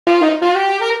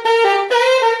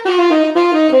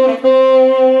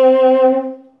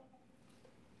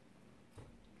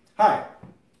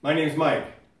My name's Mike,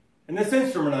 and this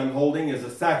instrument I'm holding is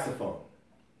a saxophone.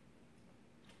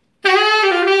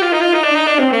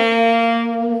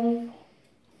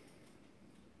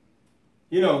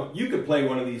 You know, you could play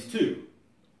one of these too.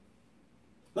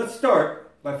 Let's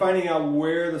start by finding out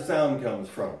where the sound comes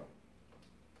from.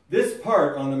 This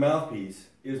part on the mouthpiece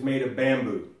is made of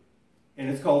bamboo, and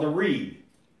it's called a reed.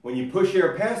 When you push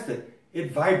air past it,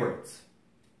 it vibrates.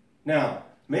 Now,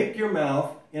 make your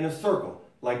mouth in a circle,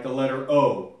 like the letter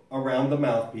O, around the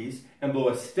mouthpiece, and blow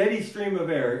a steady stream of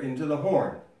air into the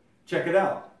horn. Check it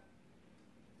out.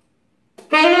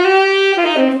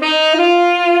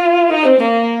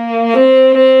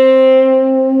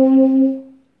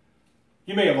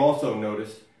 You may have also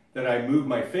noticed that I move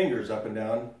my fingers up and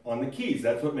down on the keys.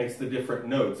 That's what makes the different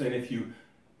notes. And if you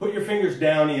put your fingers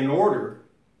down in order,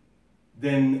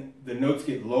 then the notes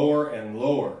get lower and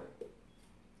lower.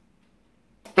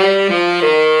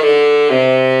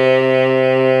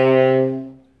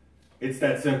 It's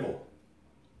that simple.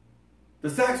 The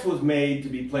sax was made to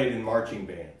be played in marching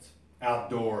bands,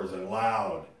 outdoors and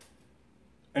loud.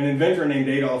 An inventor named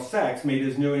Adolph Sax made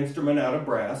his new instrument out of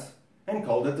brass and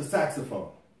called it the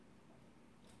saxophone.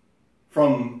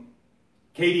 From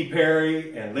Katy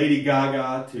Perry and Lady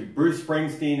Gaga to Bruce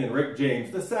Springsteen and Rick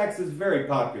James, the sax is very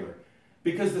popular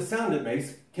because the sound it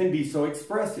makes can be so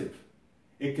expressive.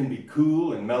 It can be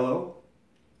cool and mellow,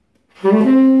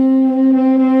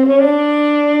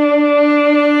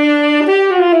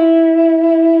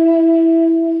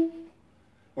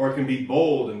 or it can be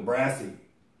bold and brassy.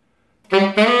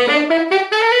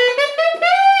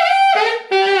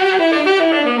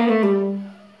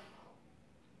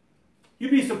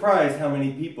 You'd be surprised how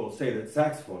many people say that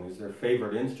saxophone is their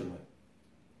favorite instrument.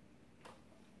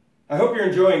 I hope you're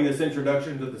enjoying this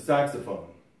introduction to the saxophone.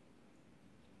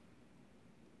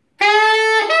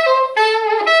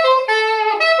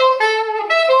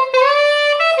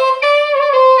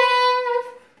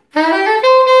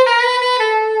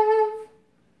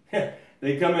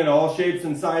 They come in all shapes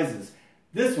and sizes.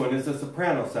 This one is a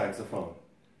soprano saxophone.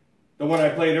 The one I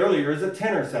played earlier is a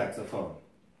tenor saxophone.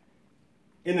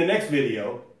 In the next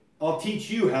video, I'll teach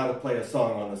you how to play a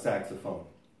song on the saxophone.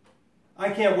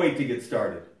 I can't wait to get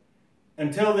started.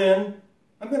 Until then,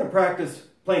 I'm going to practice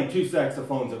playing two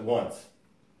saxophones at once.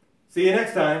 See you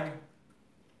next time.